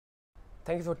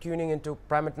Thank you for tuning into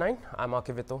Prime at 9. I'm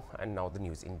Akivito, and now the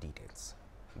news in details.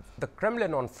 The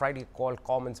Kremlin on Friday called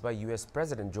comments by US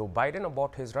President Joe Biden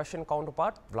about his Russian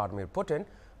counterpart Vladimir Putin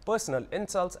personal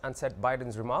insults and said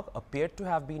Biden's remark appeared to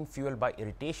have been fueled by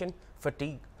irritation,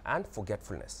 fatigue and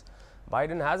forgetfulness.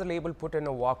 Biden has labeled Putin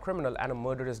a war criminal and a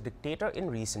murderous dictator in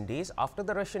recent days after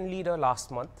the Russian leader last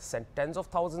month sent tens of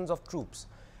thousands of troops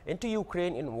into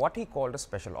Ukraine in what he called a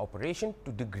special operation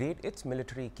to degrade its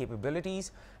military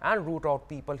capabilities and root out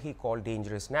people he called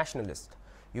dangerous nationalists.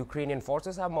 Ukrainian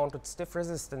forces have mounted stiff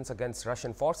resistance against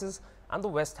Russian forces, and the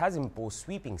West has imposed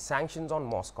sweeping sanctions on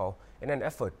Moscow in an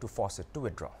effort to force it to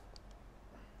withdraw.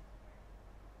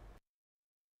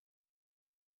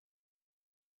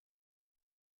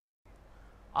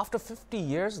 After 50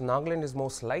 years, Nagaland is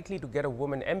most likely to get a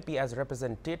woman MP as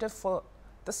representative for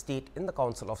the state in the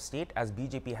Council of State, as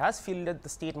BJP has fielded the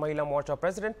State Mahila Morcha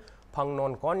President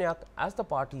Phangnon Konyak as the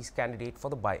party's candidate for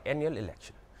the biennial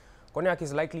election. Konyak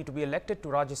is likely to be elected to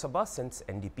Rajya Sabha since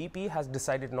NDPP has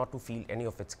decided not to field any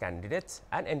of its candidates,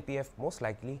 and NPF most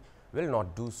likely will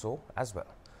not do so as well.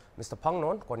 Mrs.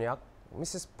 Phangnon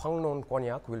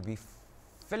Konyak will be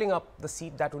filling up the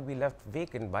seat that will be left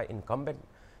vacant by incumbent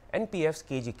NPF's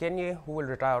KG Kenye, who will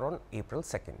retire on April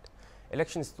 2nd.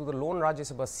 Elections to the lone Rajya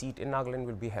Sabha seat in Nagaland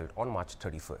will be held on March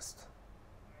 31st.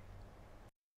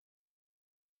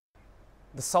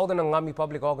 The Southern Angami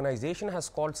Public Organization has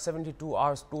called 72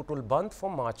 hours total bandh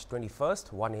from March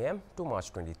 21st, 1 a.m. to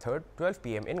March 23rd, 12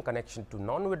 p.m. in connection to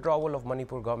non-withdrawal of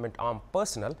Manipur government armed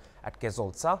personnel at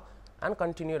Kezolsa and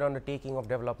continued undertaking of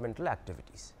developmental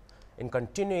activities. In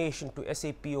continuation to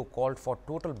SAPO called for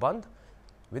total bandh,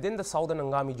 within the Southern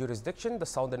Angami jurisdiction, the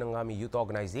Southern Angami Youth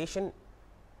Organization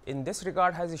in this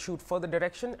regard has issued further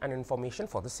direction and information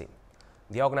for the same.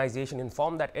 The organization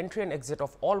informed that entry and exit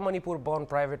of all Manipur-born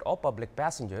private or public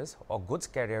passengers or goods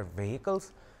carrier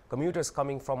vehicles, commuters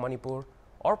coming from Manipur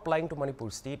or applying to Manipur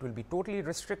state will be totally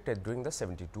restricted during the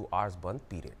 72 hours bandh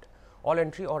period. All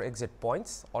entry or exit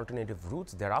points, alternative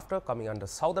routes thereafter coming under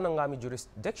Southern Angami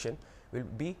jurisdiction will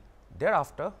be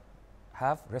thereafter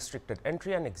have restricted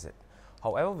entry and exit.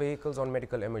 However, vehicles on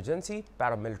medical emergency,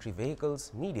 paramilitary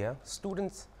vehicles, media,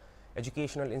 students,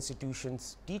 educational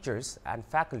institutions, teachers and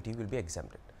faculty will be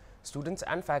exempted. Students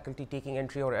and faculty taking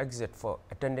entry or exit for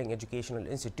attending educational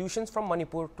institutions from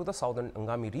Manipur to the Southern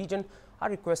Angami region are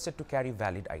requested to carry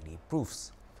valid ID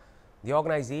proofs. The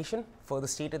organization further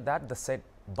stated that the said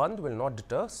bandh will not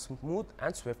deter smooth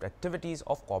and swift activities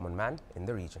of common man in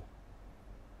the region.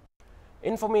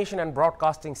 Information and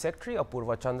Broadcasting Secretary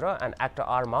Apurva Chandra and actor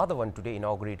R. Madhavan today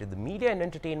inaugurated the Media and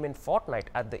Entertainment Fortnight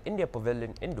at the India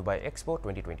Pavilion in Dubai Expo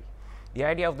 2020. The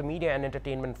idea of the Media and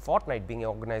Entertainment Fortnight being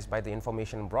organized by the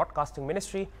Information and Broadcasting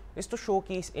Ministry is to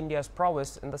showcase India's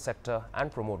prowess in the sector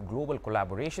and promote global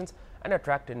collaborations and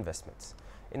attract investments.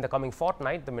 In the coming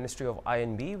fortnight, the Ministry of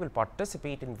I&B will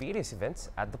participate in various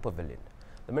events at the pavilion.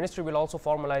 The ministry will also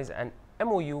formalize an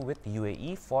MOU with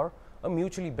UAE for a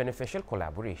mutually beneficial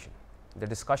collaboration. The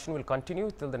discussion will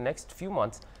continue till the next few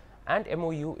months, and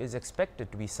MOU is expected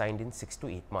to be signed in 6 to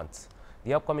 8 months.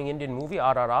 The upcoming Indian movie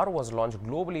RRR was launched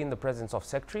globally in the presence of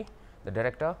Secretary, the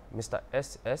director Mr.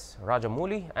 S.S.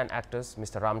 Rajamouli and actors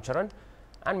Mr. Ramcharan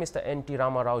and Mr. N.T.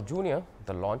 Ramarao Jr.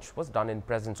 The launch was done in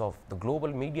presence of the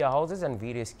global media houses and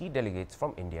various key delegates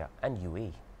from India and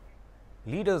UAE.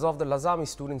 Leaders of the Lazami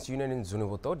Students' Union in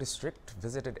Zunuvoto district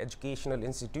visited educational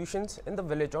institutions in the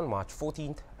village on March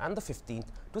 14th and the 15th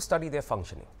to study their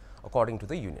functioning, according to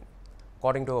the union.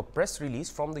 According to a press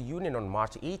release from the union on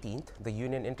March 18th, the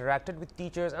union interacted with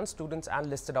teachers and students and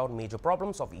listed out major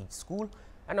problems of each school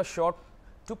and assured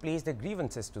to place their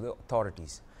grievances to the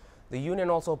authorities. The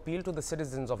union also appealed to the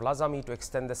citizens of Lazami to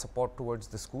extend their support towards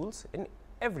the schools in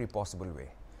every possible way.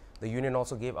 The union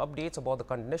also gave updates about the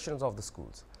conditions of the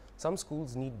schools. Some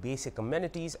schools need basic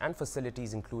amenities and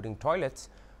facilities including toilets,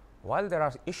 while there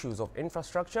are issues of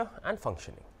infrastructure and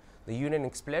functioning. The union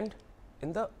explained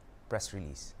in the press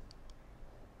release.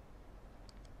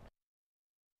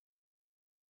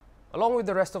 Along with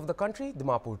the rest of the country,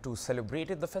 Dimapur too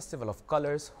celebrated the festival of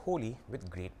colors, Holi, with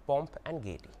great pomp and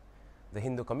gaiety. The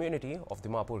Hindu community of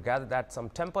Dimapur gathered at some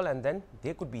temple and then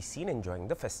they could be seen enjoying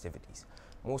the festivities.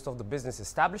 Most of the business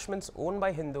establishments owned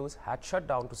by Hindus had shut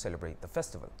down to celebrate the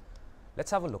festival.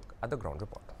 Let's have a look at the ground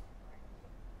report.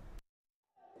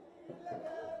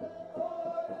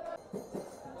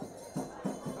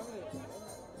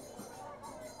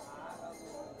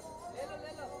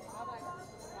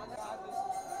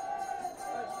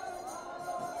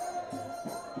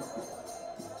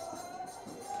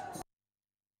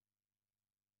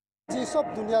 sob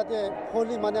dunia de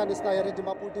holy mania nisna yare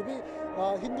Dimapur TV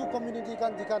Hindu community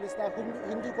kan dikha nisna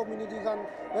Hindu community kan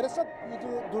yare sob itu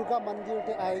Durga mandir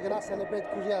te aigena celebrate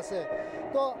kuri ase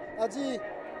to aji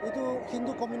itu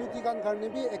Hindu community kan karne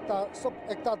bi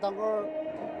ekta dangor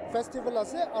festival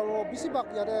ase aro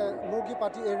bisibak yare Murgi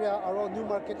Party area aro New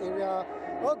Market area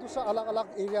aro dusra alag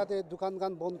area te dukan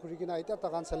kan bon kuri kina ita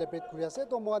takan celebrate kuri ase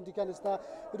to mohan dikha nisna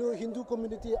itu Hindu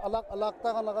community alag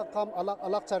takan laga kam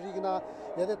alag chari kina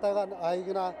yate takan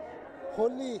aigena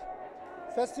holy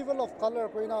festival of color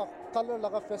koina color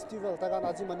laga festival takan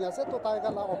aji mani ase to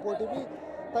takan la opportunity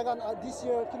takan this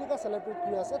year kinika celebrate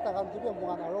kuri ase takan kibe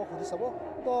mohan aro khudi sabo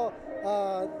to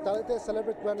tarete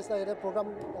celebrate kuri nisna yate program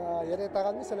yate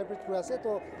takan bi celebrate kuri ase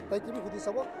to tai kibe khudi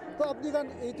sabo to apni kan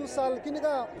eitu sal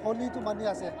kinika holy tu mani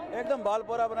ase एकदम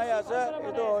बालपोरा बनाया আছে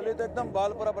এটো হোলি তো একদম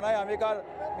বালপোরা बनाया আমি কার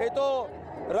এই তো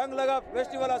रंग लगा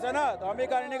फेस्टिवल আছে না তো আমি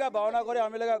কার এনেকা ভাবনা করে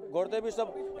আমি লাগা ঘরতে भी सब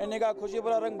এনেকা खुशी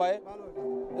भरा रंग भाई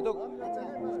ये तो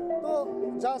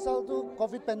जा साल तो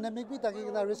कोविड पेंडेमिक भी ताकि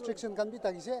ना रिस्ट्रिक्शन kan भी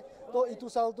ताकि से तो इतु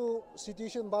साल तो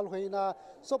सिचुएशन बाल होइना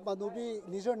सब मानु भी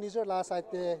निजर ला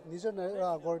साइते निजर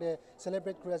गorde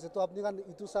सेलिब्रेट करे আছে तो আপনি kan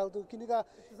इतु साल तो किनिका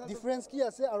डिफरेंस की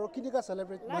আছে और किनिका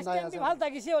सेलिब्रेट मनाया আছে ভাল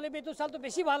ताकि से होले इतु साल तो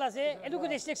बेसी ভাল আছে এটু को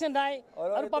रिस्ट्रिक्शन নাই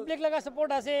और पब्लिक लगा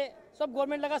सपोर्ट আছে सब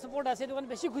गवर्नमेंट लगा सपोर्ट আছে दुकान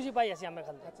बेसी खुशी पाई আছে আমরা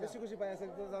খান बेसी खुशी पाई আছে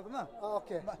तो जातो ना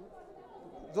ओके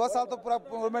 2 साल तो पूरा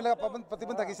गवर्नमेंट लगा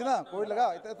प्रतिबंध ताकि से ना कोविड लगा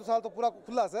इतु साल तो पूरा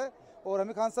खुला है और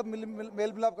हमें खान सब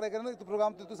मेल मिलाप करे करना तो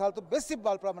प्रोग्राम तो साल तो बेसिक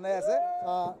बालपुरा मनाया है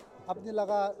अपने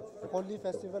लगा होली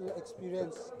फेस्टिवल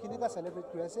एक्सपीरियंस किनिका सेलिब्रेट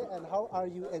करे से and how are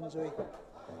you enjoying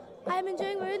I am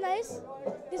enjoying very nice.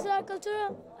 This is our culture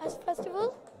as festival.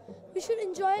 We should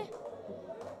enjoy.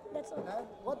 That's all.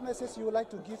 What message you would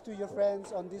like to give to your friends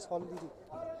on this holiday?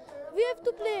 We have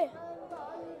to play.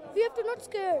 We have to not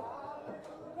scared.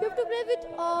 We have to play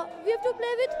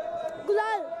with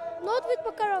gulal, not with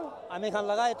pakarang. আমি খান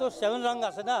লাগা এটো 7 রং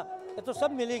আছে না এটো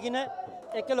সব মিলি কিনে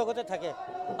একে লগতে থাকে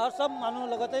আর সব মানুহ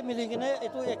লগতে মিলি কিনে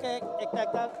এটো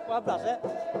একটা ক্লাব আছে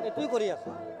এটোই কৰি আছে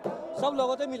সব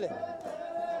লগতে মিলে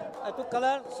এটো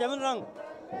কালার 7 রং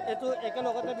এটো একে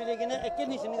লগতে মিলি কিনে একে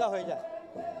নিচিনিকা হৈ যায়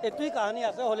এটোই কাহিনী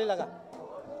আছে হোলি লাগা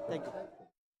thank you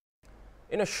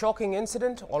In a shocking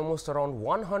incident, almost around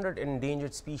 100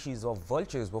 endangered species of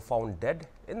vultures were found dead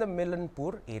in the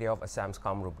Milanpur area of Assam's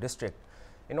Kamrup district.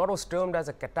 In what was termed as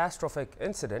a catastrophic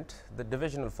incident, the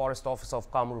Divisional Forest Officer of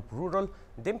Kamrup Rural,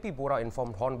 Dimpi Bora,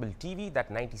 informed HornbillTV that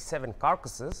 97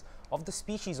 carcasses of the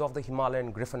species of the Himalayan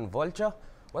griffon vulture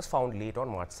was found late on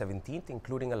March 17th,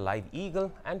 including a live eagle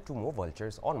and 2 more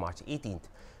vultures on March 18th,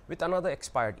 with another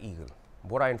expired eagle.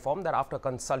 Bora informed that after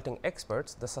consulting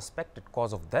experts, the suspected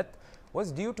cause of death was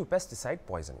due to pesticide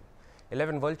poisoning.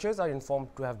 11 vultures are informed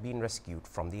to have been rescued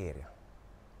from the area.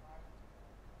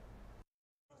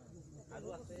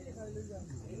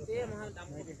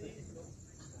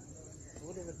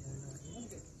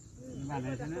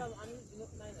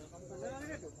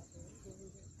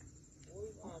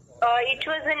 It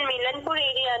was in Milanpur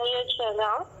area near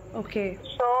Chagaon. Okay.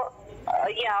 So,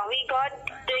 yeah, we got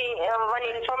the one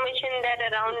information that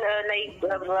around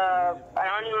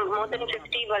around more than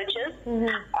 50 vultures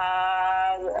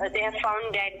they have found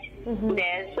dead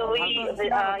there. So we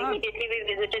immediately we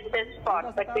visited the spot,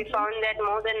 but we found that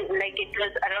more than it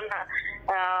was around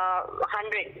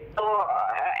 100. So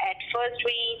at first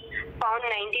we found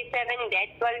 97 dead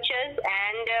vultures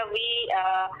and we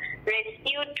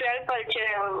rescued 12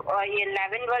 vultures,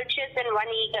 11 vultures and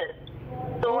 1 eagle.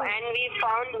 So and we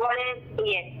found one,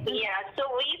 so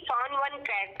we found one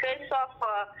carcass of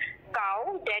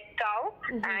dead cow,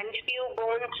 and few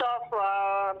bones of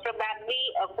probably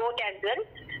a goat as well.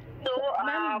 So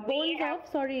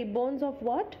bones of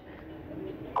what?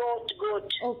 Goat.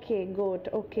 Okay, goat.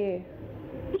 Okay.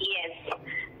 Yes.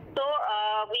 So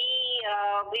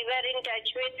we were in touch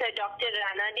with Dr.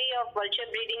 Ranadi of Vulture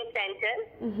Breeding Center.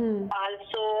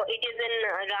 So it is in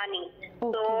Rani.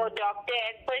 Okay. So doctor,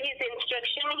 as per his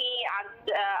instruction, he asked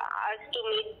us to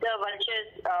meet the vultures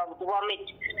vomit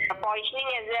poisoning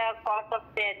as a cause of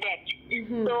their death.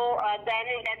 So then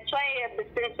that's why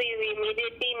since we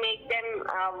immediately make them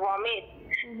vomit.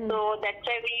 So that's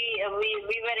why we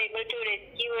were able to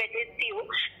rescue at least few.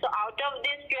 So out of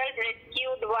these 12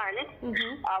 rescued ones,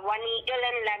 1 eagle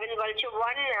and 11 vulture,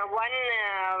 one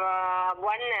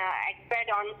expired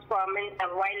on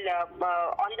while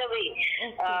on the way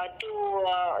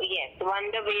on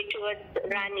the way towards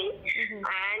Rani,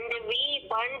 and we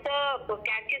burned the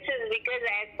carcasses because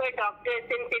as per doctor,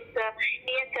 since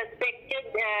he has suspected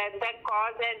the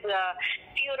cause as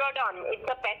furodon. It's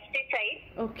a pesticide.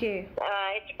 Okay.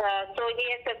 So he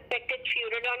has suspected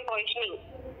furodon poisoning.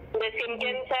 The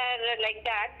symptoms are like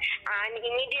that, and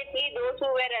immediately those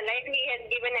who were alive, he has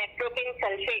given atropine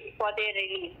sulfate for their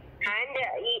relief. And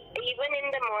even in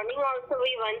the morning also,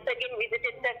 we once again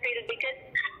visited the field because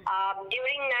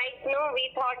during night,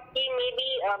 we thought maybe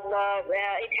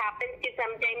it happens to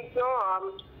sometimes,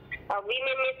 we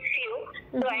may miss few.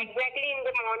 So exactly in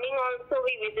the morning also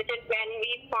we visited when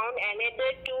we found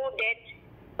another 2 dead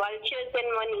vultures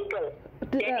and 1 eagle,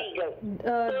 dead eagle.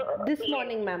 This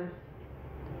morning, ma'am.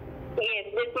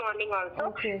 Yes, this morning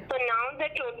also. Okay. So now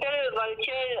the total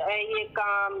vulture,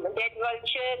 dead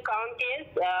vulture count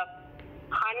is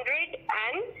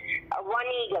 101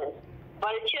 eagles.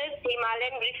 Vultures,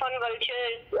 Himalayan griffon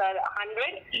vultures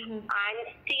 100 and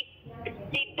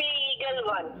stipe eagle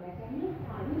 1.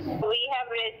 We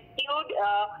have rescued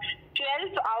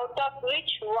 12 out of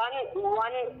which one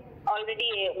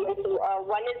already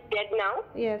one is dead now.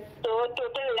 Yes. So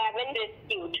total 11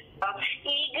 rescued.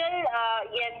 Eagle,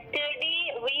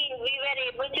 yesterday we were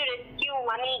able to rescue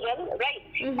 1 eagle, right?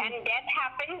 And that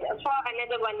happened for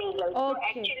another 1 eagle. So Okay.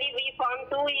 actually we found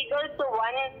 2 eagles, so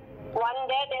one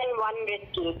dead and 1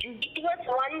 rescued. It was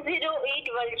 108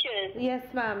 vultures. Yes,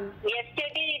 ma'am.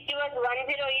 Yesterday it was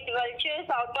 108 vultures,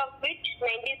 out of which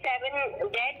 97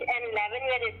 dead and 11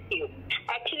 were rescued.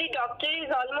 Actually, doctor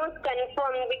is almost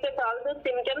confirmed because all the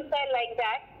symptoms are like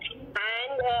that.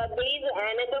 And there is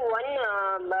another one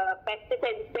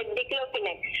pesticide,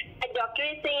 diclofenac. The doctor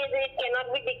is saying it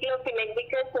cannot be diclofenac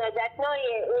because that now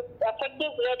is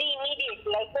effective very immediate,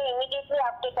 like immediately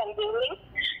after consuming,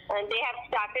 they have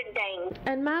started dying.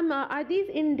 And ma'am, are these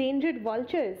endangered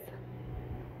vultures?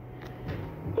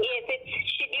 Yes, it's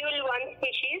Schedule 1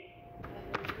 species.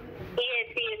 Yes,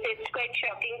 it's quite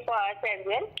shocking for us as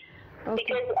well. Okay.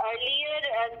 Because earlier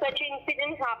such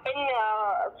incidents happened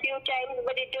a few times,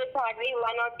 but it was hardly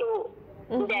 1 or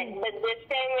 2 dead. But this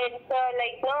time it's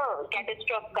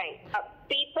catastrophe kind.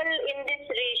 People in this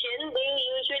region, they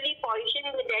usually poison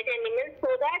the dead animals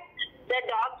so that the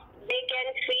dogs, they can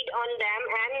feed on them,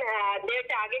 and their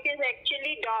target is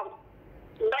actually dogs.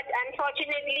 But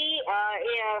unfortunately,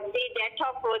 the death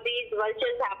of these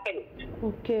vultures happened.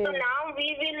 Okay. So now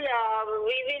we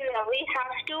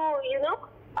have to,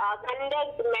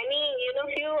 conduct many,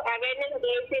 few awareness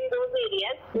days in those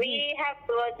areas. We have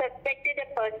suspected a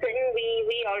person.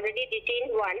 We already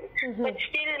detained one, but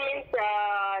still means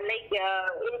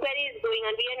inquiry is going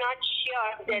on. We are not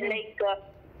sure that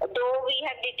though we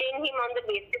have detained him on the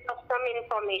basis of some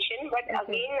information, but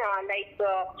again,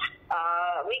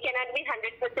 we cannot be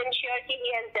 100% sure he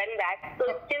has done that. So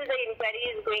still the inquiry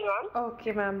is going on.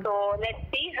 Okay, ma'am. So let's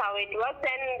see how it works,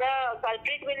 and the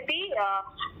culprit will be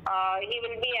he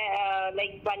will be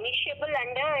punishable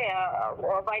under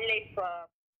wildlife.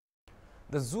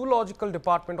 The Zoological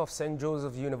Department of St.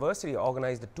 Joseph University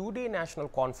organized a 2-day national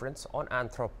conference on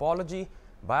anthropology,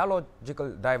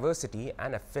 biological diversity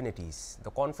and affinities.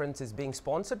 The conference is being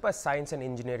sponsored by Science and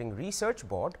Engineering Research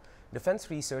Board, Defence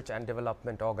Research and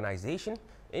Development Organization,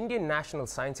 Indian National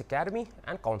Science Academy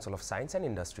and Council of Science and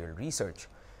Industrial Research.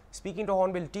 Speaking to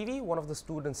HornbillTV, one of the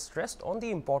students stressed on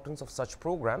the importance of such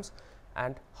programs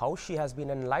and how she has been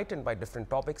enlightened by different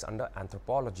topics under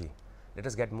anthropology. Let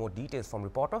us get more details from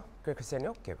reporter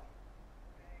Kirkisenio Kevo.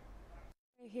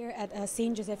 Here at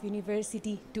St. Joseph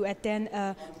University to attend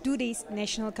a 2-day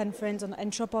national conference on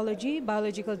anthropology,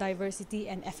 biological diversity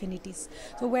and affinities.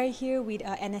 So we're here with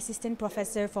an assistant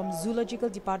professor from Zoological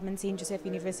Department, St. Joseph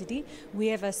University. We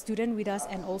have a student with us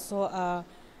and also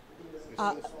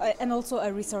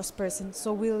a resource person.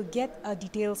 So we'll get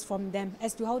details from them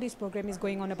as to how this program is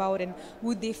going on about and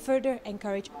would they further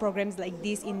encourage programs like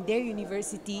this in their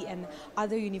university and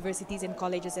other universities and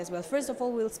colleges as well. First of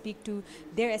all, we'll speak to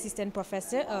their assistant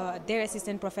professor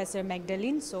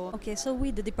Magdalene. So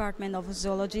we, the Department of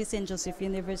Zoology, St. Joseph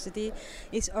University,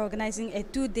 is organizing a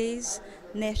 2-day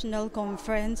national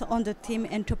conference on the theme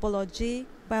anthropology,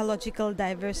 biological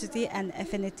diversity and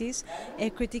affinities, a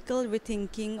critical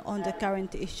rethinking on the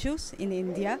current issues in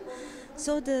India.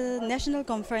 So the national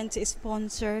conference is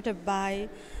sponsored by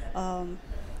DRDO,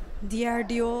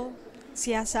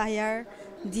 CSIR,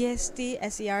 DST,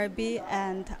 SERB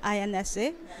and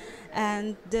INSA.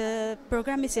 And the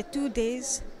program is a 2-day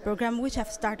program which have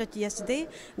started yesterday.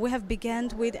 We have begun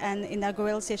with an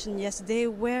inaugural session yesterday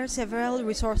where several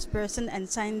resource persons and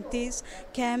scientists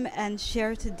came and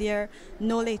shared their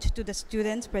knowledge to the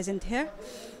students present here.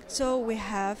 So we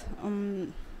have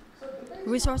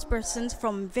resource persons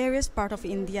from various parts of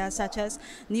India such as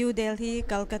New Delhi,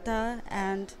 Calcutta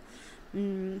and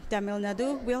Tamil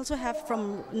Nadu. We also have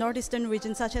from northeastern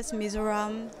regions such as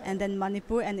Mizoram and then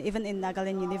Manipur and even in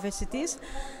Nagaland universities.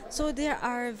 So there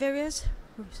are various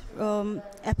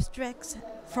abstracts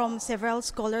from several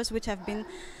scholars which have been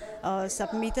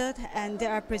submitted, and they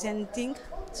are presenting.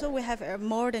 So we have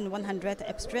more than 100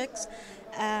 abstracts,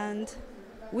 and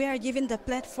we are given the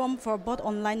platform for both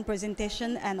online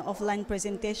presentation and offline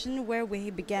presentation, where we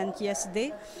began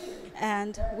yesterday.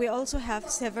 And we also have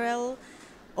several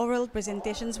oral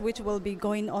presentations which will be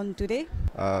going on today.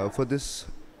 For this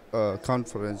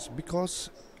conference, because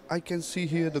I can see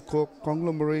here the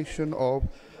conglomeration of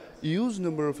huge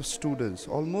number of students,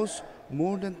 almost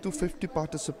more than 250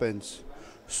 participants.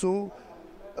 So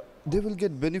they will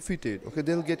get benefited, okay,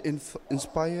 they'll get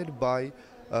inspired by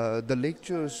the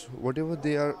lectures, whatever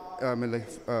they are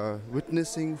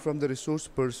witnessing from the resource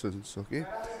persons, okay,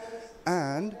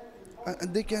 and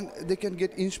they can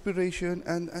get inspiration,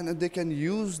 and they can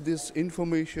use this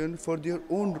information for their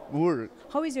own work.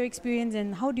 How is your experience,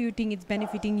 and how do you think it's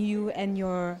benefiting you and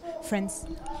your friends?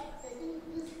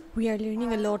 We are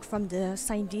learning a lot from the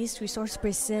scientists, resource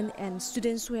person, and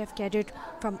students who have gathered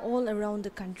from all around the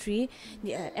country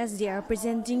as they are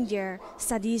presenting their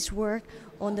studies work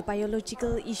on the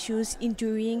biological issues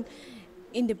enduring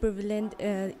in the prevalent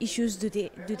issues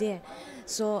today.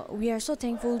 So we are so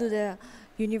thankful to the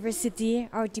university,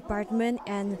 our department,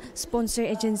 and sponsor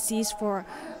agencies for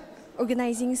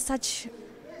organizing such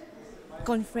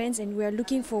conference, and we are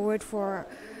looking forward for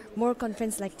more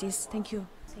conference like this. Thank you.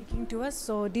 Speaking to us.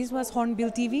 So this was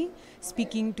HornbillTV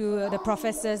speaking to the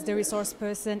professors, the resource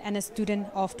person, and a student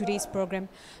of today's program.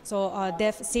 So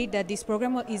they've said that this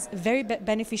program is very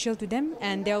beneficial to them,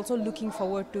 and they're also looking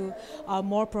forward to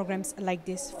more programs like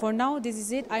this. For now, this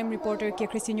is it. I'm reporter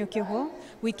Kristinyo Kyoho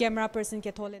with camera person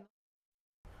Ketholen.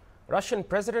 Russian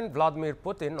President Vladimir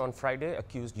Putin on Friday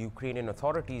accused Ukrainian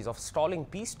authorities of stalling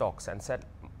peace talks and said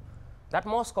that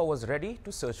Moscow was ready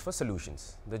to search for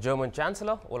solutions. The German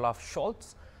Chancellor Olaf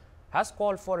Scholz has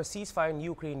called for a ceasefire in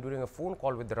Ukraine during a phone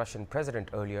call with the Russian president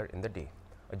earlier in the day,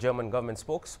 a German government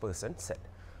spokesperson said.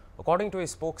 According to a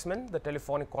spokesman, the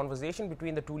telephonic conversation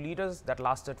between the two leaders that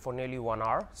lasted for nearly 1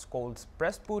 hour, Scholz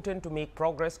pressed Putin to make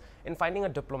progress in finding a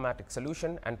diplomatic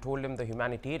solution and told him the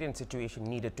humanitarian situation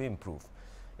needed to improve.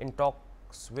 In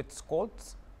talks with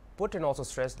Scholz, Putin also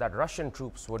stressed that Russian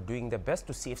troops were doing their best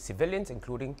to save civilians,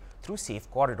 including through safe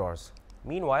corridors.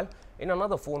 Meanwhile, in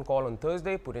another phone call on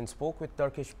Thursday, Putin spoke with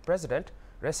Turkish President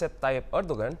Recep Tayyip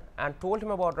Erdogan and told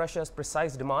him about Russia's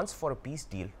precise demands for a peace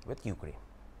deal with Ukraine.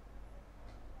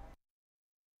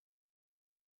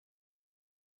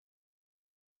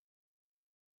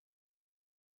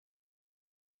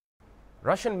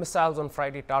 Russian missiles on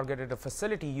Friday targeted a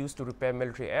facility used to repair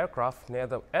military aircraft near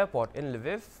the airport in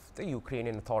Lviv, the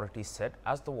Ukrainian authorities said,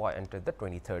 as the war entered the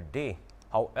 23rd day.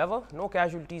 However, no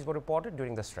casualties were reported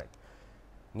during the strike.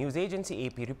 News agency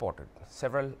AP reported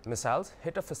several missiles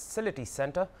hit a facility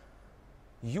center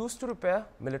used to repair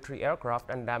military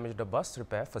aircraft and damaged a bus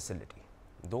repair facility,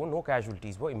 though no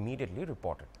casualties were immediately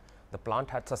reported. The plant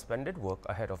had suspended work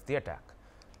ahead of the attack.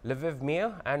 Lviv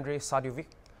Mayor Andrei Sadovik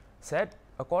said,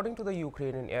 according to the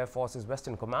Ukrainian Air Force's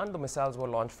Western Command, the missiles were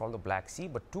launched from the Black Sea,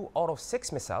 but 2 out of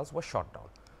 6 missiles were shot down.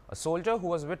 A soldier who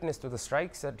was witness to the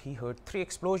strike said he heard 3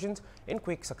 explosions in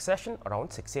quick succession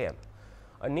around 6 a.m.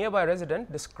 A nearby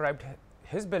resident described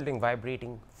his building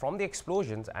vibrating from the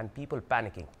explosions and people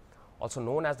panicking. Also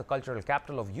known as the cultural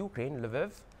capital of Ukraine,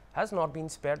 Lviv has not been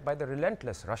spared by the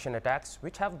relentless Russian attacks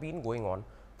which have been going on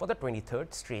for the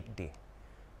 23rd straight day.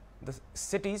 The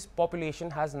city's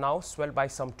population has now swelled by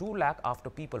some 2 lakh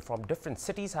after people from different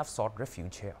cities have sought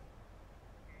refuge here.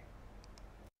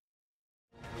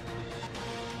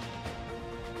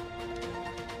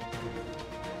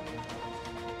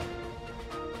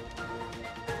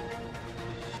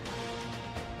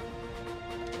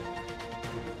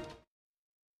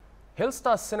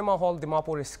 Hillstar Cinema Hall,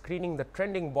 Dimapur is screening the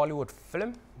trending Bollywood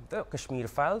film, The Kashmir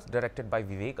Files, directed by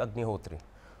Vivek Agnihotri.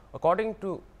 According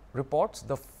to reports,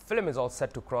 the film is all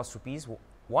set to cross rupees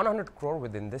 100 crore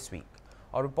within this week.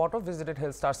 Our reporter visited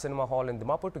Hillstar Cinema Hall in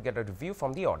Dimapur to get a review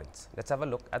from the audience. Let's have a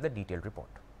look at the detailed report.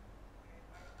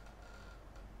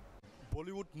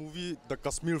 Bollywood movie The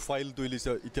Kashmir File to is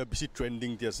a busy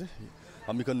trending tiase.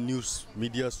 American news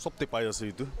media sobte pai ase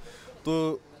itu.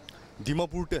 To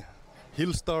Dimapur te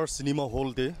Hillstar Cinema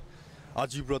Hall te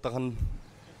aji pra tahan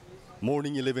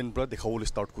morning 11 pra dekhawole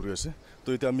start kori ase.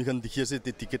 To ite ami khan dikhi ase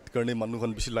te ticket karne manu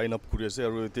khan bishi line up kori ase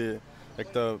aru ite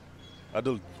ekta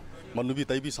adult manu bi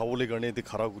tai bi sawole karne ite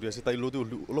khara kori ase tai lo te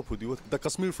olop hudibo. The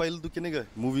Kashmir File to kenega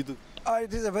movie to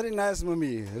it is a very nice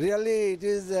movie. Really it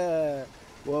is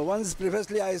once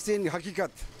previously I seen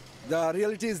Hakikat. The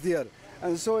reality is there,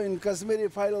 and so in Kashmiri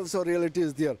File also reality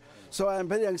is there. So I am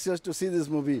very anxious to see this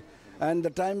movie. And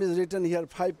the time is written here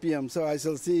 5 p.m. So I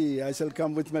shall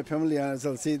come with my family and I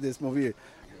shall see this movie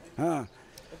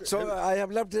So I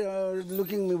have left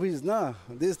looking movies. No,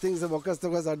 these things of Okas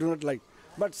Tokas I do not like.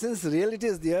 But since reality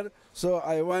is there, so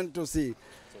I want to see.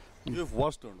 You have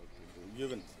watched or not? You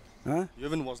haven't. You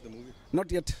haven't watched the movie?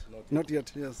 Not yet. Not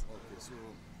yet. Yes. Okay, so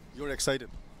you're excited.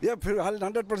 Yeah,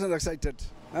 100% excited.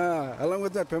 Along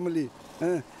with my family.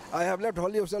 I have left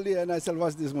Holly and I shall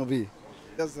watch this movie.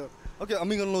 Yes, sir. Okay, I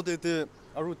mean,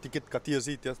 aru ticket kati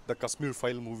ase the Kashmir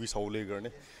File movie saule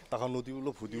garne takan lodi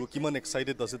ulo phudibo kiman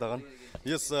excited ase takan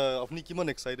yes apni kiman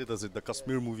excited ase the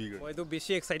Kashmir movie garne moi to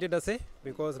beshi excited ase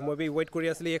because moi be wait kori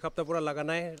asli ek hafta pura laga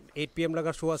nai 8 pm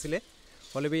laga show asile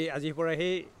hole be aji pura he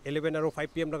 11 aru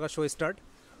 5 pm laga show start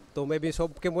to maybe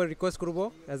sob ke moi request kurubo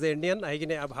as a Indian ahi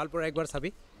kine bhal pura ekbar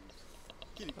sabi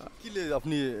kile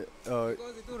apni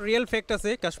because itu real fact ase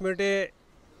Kashmir te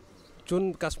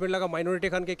chun Kashmir laga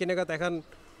minority khan ke kinega takhan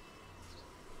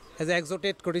as a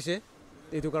exotic korise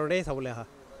etu karone sabole ha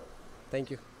thank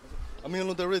you ami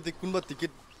holo tare kunba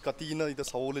ticket kati na ita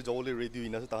sabole jawole ready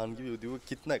ina tahan ki video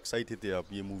kitna excited है आप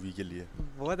ये movie के लिए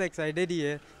बहुत excited ही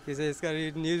है जैसे इसका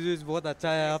news बहुत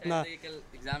अच्छा है अपना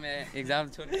एग्जाम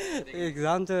छोड़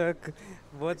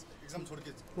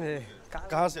के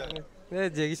कहाँ से आए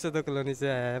जेगी सदो कॉलोनी से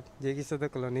आया है जेगी सदो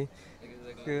कॉलोनी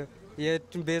ये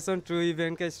बेस्ड ऑन ट्रू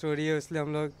इवेंट का स्टोरी है इसलिए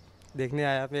हम लोग देखने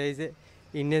आया मैं इसे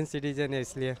इंडियन सिटीजन है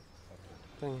इसलिए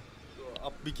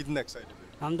आप भी कितना एक्साइटेड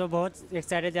हैं हम तो बहुत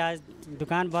एक्साइटेड है आज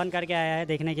दुकान बंद करके आया है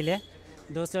देखने के लिए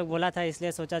दोस्त लोग बोला था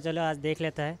इसलिए सोचा चलो आज देख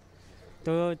लेता है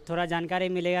तो थोड़ा जानकारी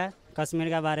मिलेगा कश्मीर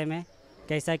का बारे में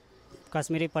कैसा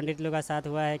कश्मीरी पंडित लोग का साथ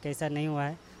हुआ है कैसा नहीं हुआ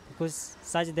है कुछ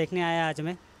सच देखने आया आज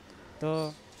में तो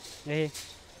यही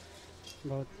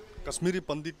बहुत कश्मीरी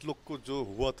पंडित लोग को जो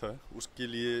हुआ था उसके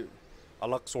लिए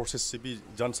अलग सोर्सेस से भी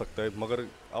जान सकता है मगर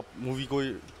आप मूवी को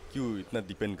क्यों इतना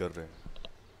डिपेंड कर रहे हैं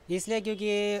इसलिए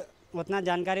क्योंकि उतना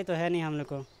जानकारी तो है नहीं हम लोग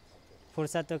को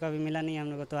फुर्सत तो कभी मिला नहीं हम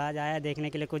लोग को तो आज आया देखने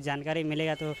के लिए कुछ जानकारी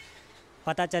मिलेगा तो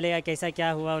पता चलेगा कैसा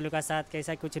क्या हुआ उन लोग का साथ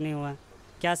कैसा कुछ नहीं हुआ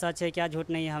क्या सच है क्या झूठ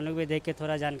नहीं है हम लोग भी देख के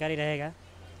थोड़ा जानकारी रहेगा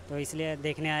तो इसलिए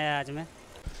देखने आया आज मैं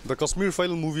The Kashmir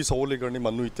File movie saule garne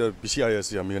manu ita bisi aya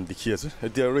ase ami dikhi ase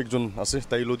etia aru ekjon ase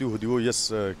tai lodi hudibo yes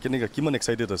kenega kiman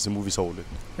excited ase movie saule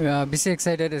bisi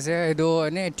excited ase edo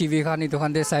ne TV khani to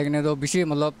khande sai gane do bisi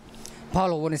matlab bhal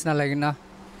hobo nisna lagina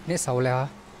ne saule ha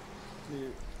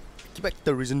kiba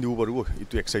ekta reason dibo paribo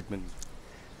itu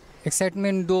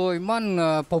excitement do iman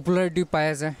popularity pai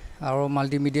ase aru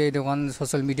multimedia dokan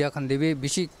social media khande be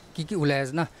bisi ki ulai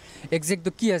ase na exact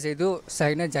to ki ase edo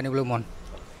sai na janibole mon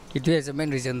It is the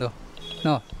main reason though.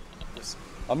 No. Yes.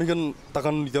 American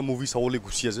takan ita movie saole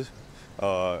gusi ase.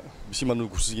 Bisi manu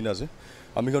gusi gina ase.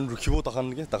 American rukhibo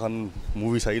takan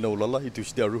movie sai na ulala itu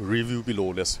iste aru review bi lo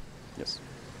les. Yes.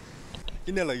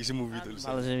 Kine lagi se movie to.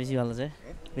 Balo je bisi balo je.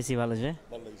 Bisi balo je.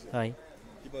 Hai.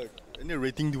 Kiba ene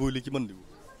rating dibo le kiman dibo?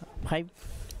 5.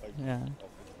 Yeah.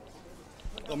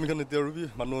 American ite aru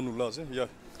bi manu ula ase. Yeah.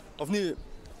 Apni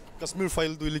Kashmir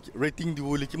File to rating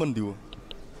dibo le kiman dibo?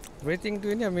 Rating to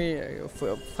ini ami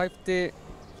 5 te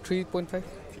 3.5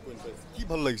 ki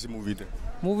bhal lagise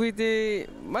movie te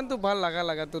man to bhal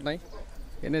laga to nai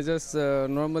ene just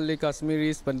normally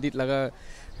Kashmiris pandit laga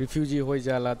refugee hoi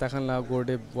jala takhan la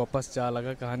gorde wapas ja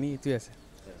laga kahani itu aise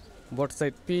both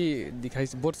side pi dikhai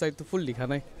both side to full dikha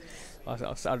nai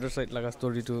other side laga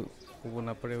story to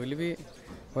hobona pare holi bi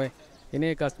hoy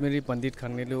ene Kashmiri pandit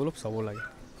khanne le olop sabo lage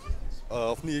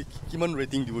apni kiman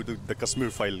rating dibo the Kashmir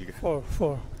File ke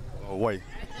 4 Why?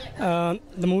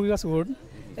 The movie was good.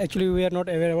 Actually, we are not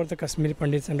aware about the Kashmiri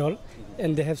Pandits and all,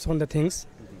 and they have shown the things,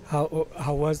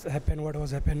 how was happened, what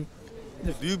was happened.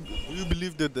 Do you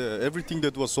believe that everything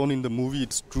that was shown in the movie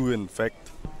it's true and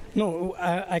fact? No,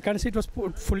 I can't say it was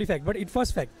fully fact, but it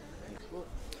was fact.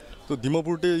 So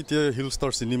Dimapur te itia Hill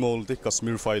Star Cinema hall te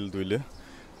Kashmir File doile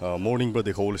morning pra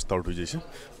dekhawole start hoi jaise.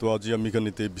 To aji ami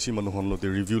kan ite bisi manu honno te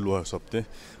review loa sabte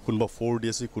kunba 4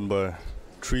 di ase kunba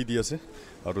 3 di ase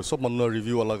aru sob manna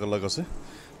review alag ase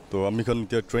to ami kan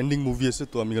tia trending movie ase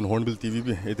to ami kan Hornbill TV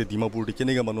bi ete Dimapur te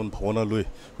kenega manon bhavana loi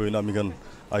hoina ami kan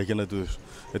ai kena to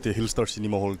ete Hill Star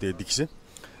Cinema hall te dikhise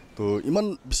to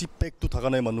iman bisi pack to thaka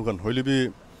nai manu kan hoile bi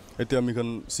ete ami kan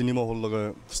cinema hall laga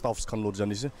staffs khan lor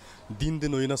janise din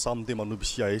hoina samte manu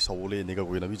bisi ai sabole enega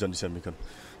goina bi janise ami kan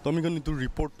to ami kan itu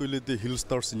report toile te Hill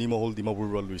Star Cinema hall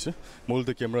Dimapur ra loise mol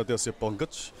te camera te ase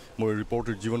Pankaj moi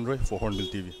reporter Jivan Rai for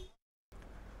Hornbill TV.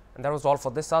 And that was all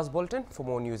for this hour's bulletin. For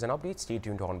more news and updates, stay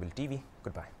tuned to Hornbill TV.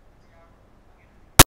 Goodbye.